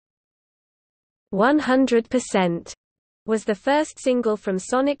100% was the first single from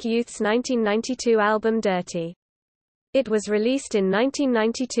Sonic Youth's 1992 album Dirty. It was released in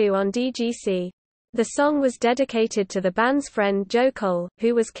 1992 on DGC. The song was dedicated to the band's friend Joe Cole,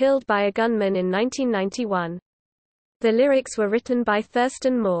 who was killed by a gunman in 1991. The lyrics were written by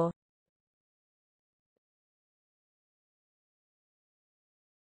Thurston Moore.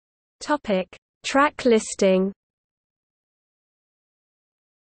 Track listing.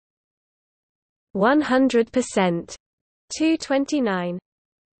 100%. 229.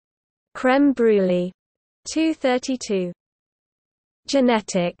 Creme Brulee. 232.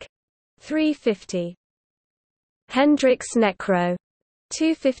 Genetic. 350. Hendrix Necro.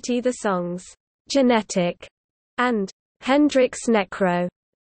 250. The songs Genetic and Hendrix Necro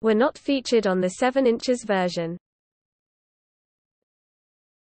were not featured on the 7 inches version.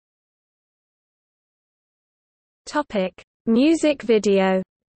 Music video.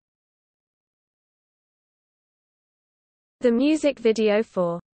 The music video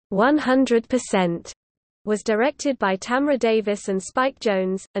for 100% was directed by Tamra Davis and Spike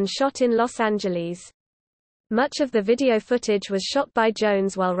Jonze, and shot in Los Angeles. Much of the video footage was shot by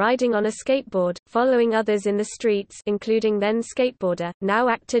Jonze while riding on a skateboard, following others in the streets, including then skateboarder, now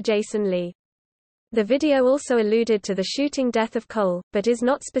actor Jason Lee. The video also alluded to the shooting death of Cole, but is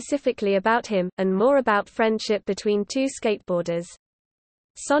not specifically about him, and more about friendship between two skateboarders.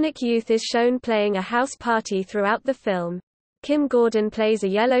 Sonic Youth is shown playing a house party throughout the film. Kim Gordon plays a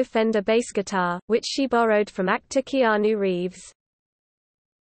yellow Fender bass guitar, which she borrowed from actor Keanu Reeves.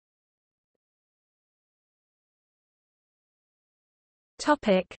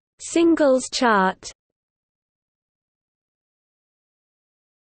 Singles chart.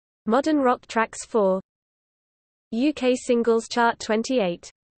 Modern Rock Tracks 4. UK Singles Chart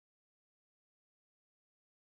 28.